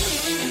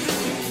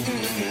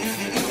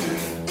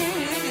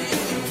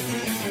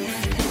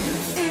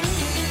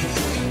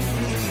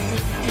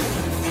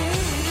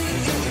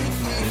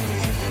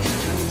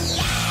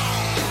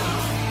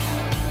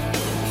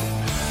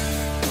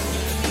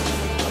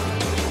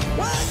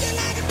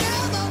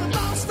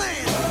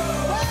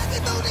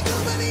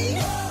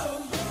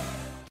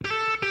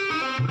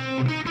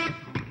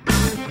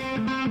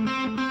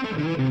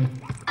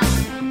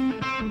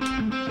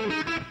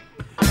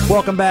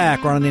 Welcome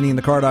back. Ron Ananian,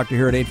 the Car Doctor,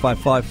 here at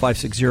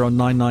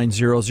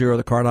 855-560-9900.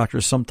 The Car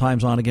Doctor's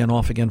sometimes on again,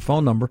 off again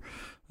phone number.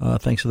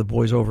 Thanks to the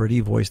boys over at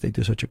eVoice. They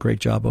do such a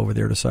great job over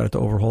there. Decided to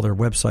overhaul their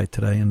website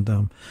today.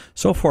 And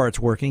so far it's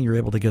working. You're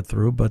able to get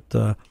through. But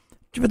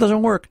if it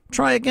doesn't work,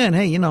 try again.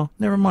 Hey,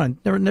 never mind.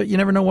 You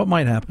never know what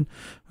might happen.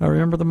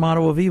 Remember the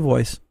motto of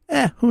eVoice.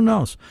 Who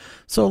knows?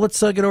 So let's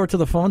get over to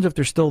the phones if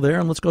they're still there.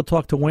 And let's go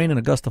talk to Wayne in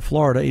Augusta,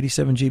 Florida,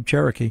 87 Jeep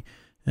Cherokee.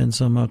 And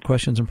some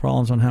questions and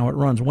problems on how it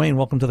runs. Wayne,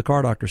 welcome to the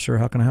Car Doctor, sir.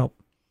 How can I help?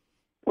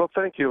 Well,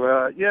 thank you.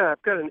 I've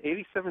got an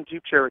 87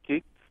 Jeep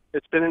Cherokee.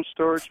 It's been in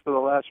storage for the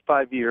last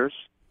 5 years.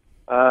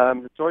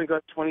 It's only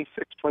got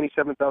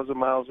 27,000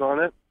 miles on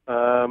it.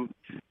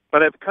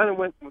 But I've kind of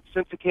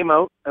since it came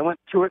out, I went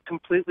through it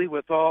completely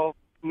with all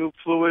new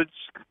fluids,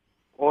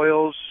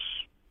 oils,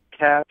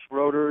 caps,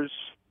 rotors,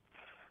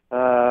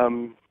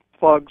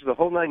 plugs, the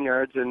whole 9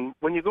 yards. And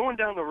when you're going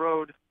down the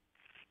road,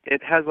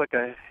 it has like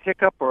a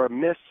hiccup or a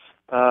miss.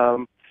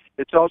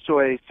 It's also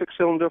a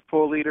 6-cylinder,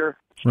 4-liter,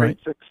 straight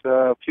 6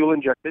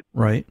 fuel-injected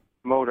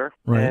motor.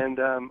 Right. And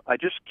I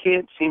just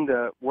can't seem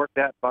to work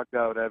that bug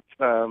out. I've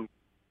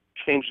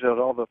changed out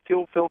all the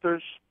fuel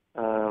filters,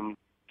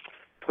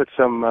 put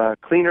some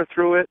cleaner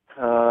through it,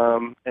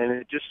 and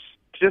it just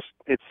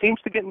it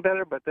seems to get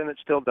better, but then it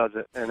still does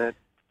it. And it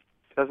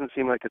doesn't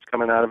seem like it's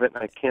coming out of it,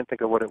 and I can't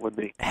think of what it would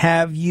be.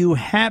 Have you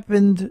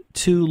happened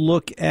to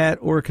look at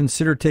or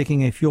consider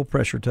taking a fuel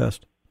pressure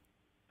test?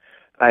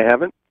 I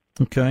haven't.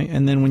 Okay,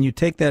 and then when you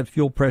take that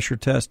fuel pressure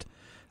test,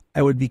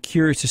 I would be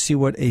curious to see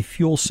what a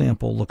fuel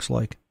sample looks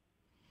like.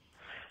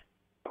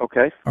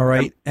 Okay. All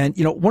right, and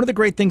one of the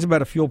great things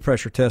about a fuel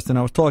pressure test, and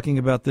I was talking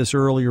about this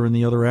earlier in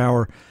the other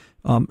hour,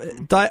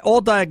 all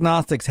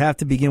diagnostics have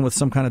to begin with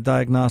some kind of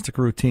diagnostic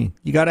routine.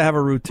 You got to have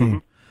a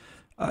routine.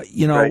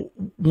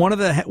 Mm-hmm.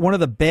 One of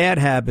the bad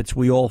habits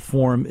we all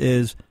form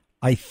is,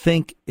 I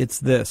think it's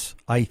this,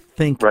 I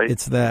think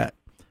it's that.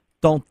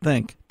 Don't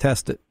think,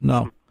 test it.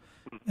 No.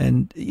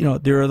 And,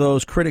 there are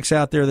those critics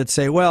out there that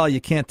say, well,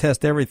 you can't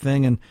test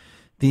everything. And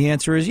the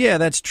answer is, yeah,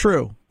 that's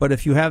true. But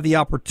if you have the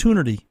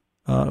opportunity,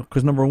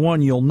 because number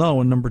one, you'll know,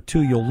 and number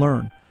two, you'll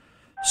learn.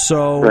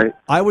 So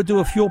I would do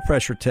a fuel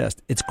pressure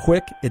test. It's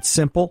quick. It's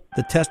simple.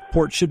 The test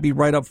port should be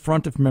right up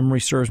front if memory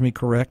serves me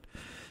correct.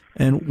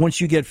 And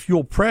once you get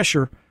fuel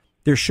pressure,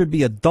 there should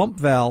be a dump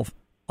valve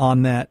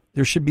on that.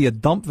 There should be a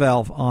dump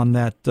valve on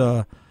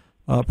that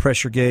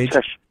pressure gauge.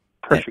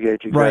 Pressure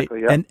gauge,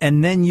 exactly. Right,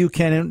 and then you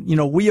can,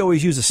 we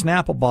always use a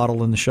Snapple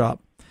bottle in the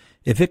shop.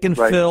 If it can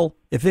fill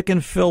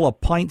a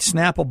pint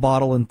Snapple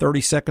bottle in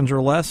 30 seconds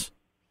or less,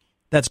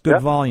 that's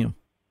good volume.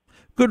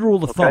 Good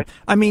rule of thumb.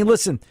 I mean,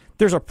 listen,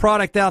 there's a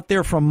product out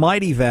there from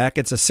Mighty Vac.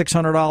 It's a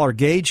 $600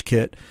 gauge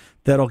kit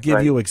that'll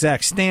give you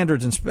exact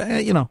standards, and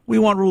we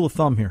want rule of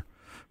thumb here.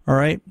 All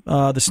right,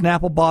 the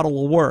Snapple bottle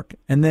will work,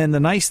 and then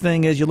the nice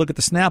thing is, you look at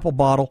the Snapple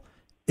bottle.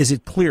 Is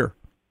it clear?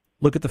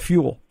 Look at the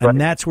fuel, and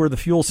that's where the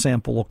fuel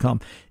sample will come.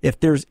 If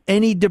there's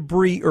any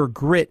debris or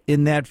grit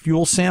in that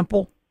fuel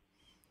sample,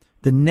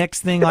 the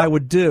next thing I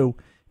would do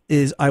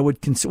is I would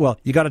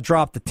you got to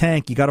drop the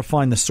tank. You got to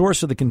find the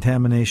source of the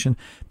contamination.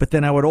 But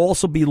then I would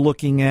also be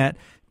looking at,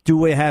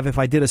 if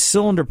I did a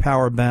cylinder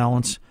power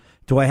balance,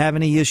 do I have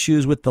any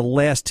issues with the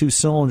last two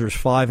cylinders,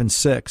 5 and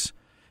 6?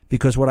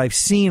 Because what I've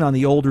seen on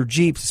the older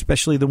Jeeps,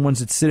 especially the ones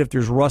that sit if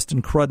there's rust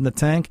and crud in the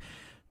tank,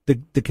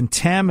 the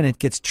contaminant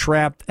gets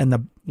trapped in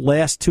the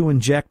last two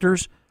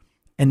injectors,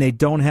 and they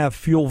don't have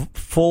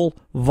full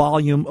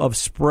volume of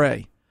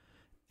spray.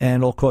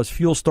 And it'll cause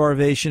fuel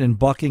starvation and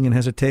bucking and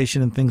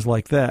hesitation and things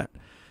like that.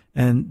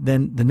 And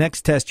then the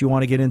next test you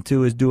want to get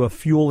into is do a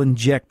fuel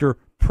injector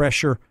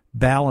pressure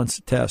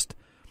balance test,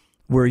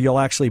 where you'll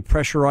actually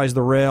pressurize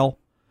the rail.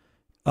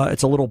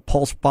 It's a little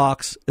pulse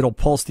box. It'll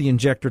pulse the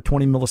injector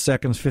 20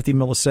 milliseconds, 50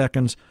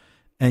 milliseconds,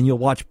 and you'll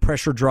watch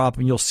pressure drop,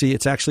 and you'll see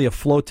it's actually a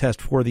flow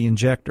test for the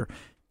injector,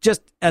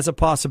 just as a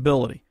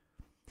possibility.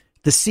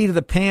 The seat of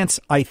the pants,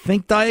 I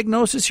think,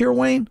 diagnosis here,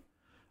 Wayne,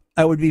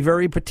 I would be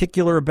very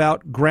particular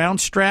about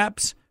ground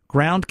straps,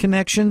 ground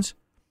connections.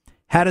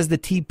 How does the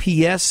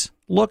TPS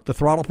look, the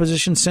throttle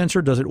position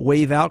sensor? Does it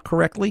wave out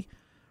correctly?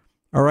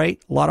 All right,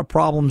 a lot of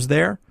problems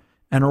there.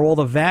 And are all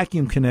the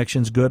vacuum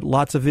connections good?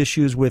 Lots of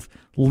issues with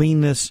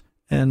leanness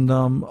and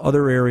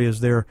other areas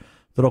there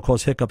that'll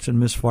cause hiccups and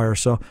misfire.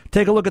 So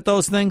take a look at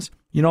those things.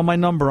 You know my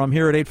number. I'm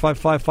here at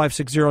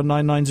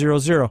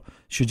 855-560-9900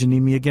 should you need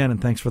me again, and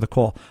thanks for the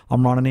call.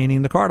 I'm Ron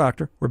Ananian, the Car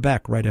Doctor. We're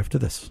back right after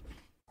this.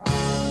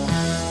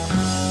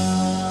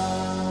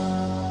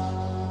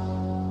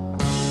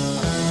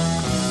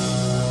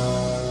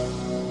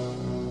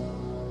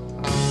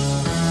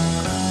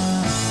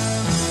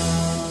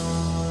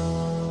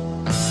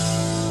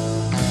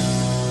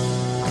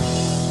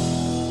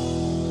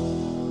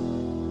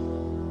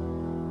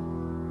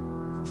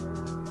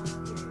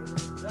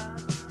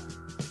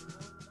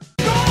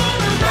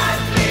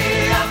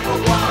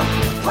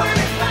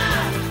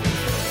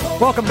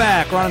 Welcome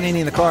back. Ron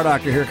Ananian, the Car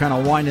Doctor here, kind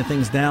of winding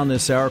things down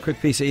this hour. Quick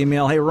piece of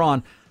email. Hey,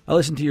 Ron, I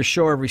listen to your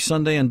show every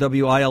Sunday on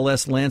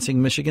WILS Lansing,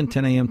 Michigan,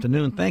 10 a.m. to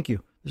noon. Thank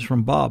you. This is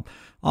from Bob.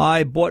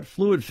 I bought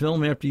Fluid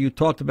Film after you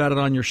talked about it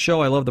on your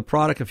show. I love the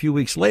product. A few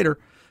weeks later,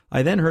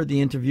 I then heard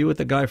the interview with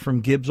the guy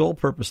from Gibbs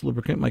All-Purpose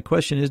Lubricant. My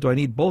question is, do I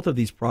need both of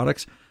these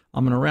products?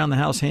 I'm an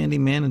around-the-house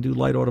handyman and do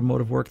light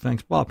automotive work.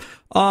 Thanks, Bob.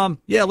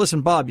 Yeah,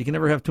 listen, Bob, you can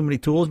never have too many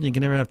tools and you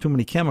can never have too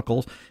many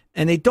chemicals,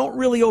 and they don't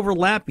really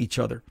overlap each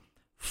other.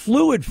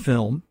 Fluid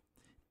film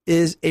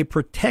is a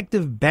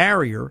protective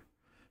barrier.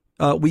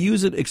 We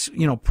use it,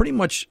 pretty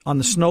much on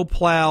the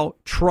snowplow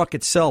truck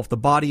itself, the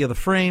body of the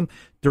frame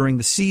during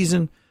the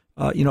season.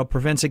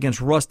 Prevents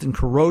against rust and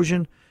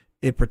corrosion.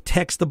 It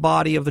protects the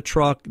body of the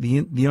truck,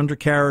 the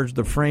undercarriage,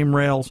 the frame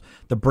rails,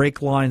 the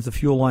brake lines, the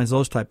fuel lines,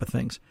 those type of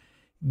things.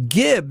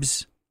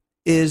 Gibbs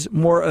is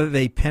more of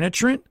a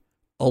penetrant,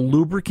 a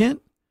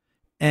lubricant,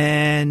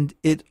 and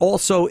it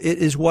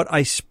is what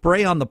I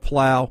spray on the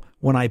plow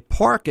when I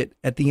park it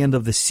at the end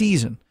of the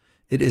season.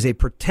 It is a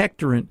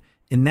protectorant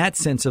in that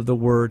sense of the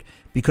word,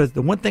 because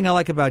the one thing I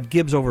like about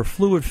Gibbs over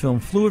fluid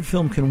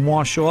film can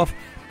wash off.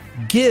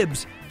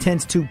 Gibbs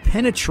tends to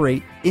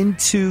penetrate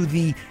into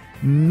the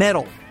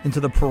metal, into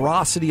the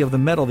porosity of the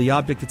metal, the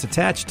object it's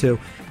attached to,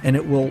 and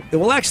it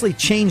will actually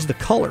change the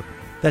color.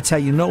 That's how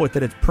you know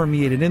that it's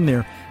permeated in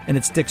there and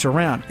it sticks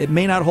around. It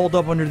may not hold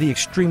up under the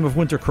extreme of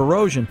winter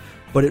corrosion,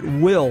 but it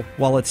will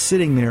while it's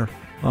sitting there,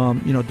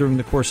 during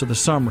the course of the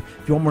summer.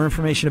 If you want more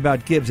information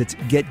about Gibbs, it's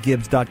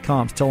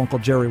getgibbs.com. Tell Uncle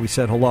Jerry we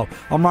said hello.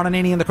 I'm Ron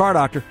Ananian, the Car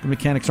Doctor. The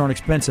mechanics aren't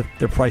expensive.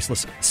 They're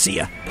priceless. See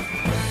ya.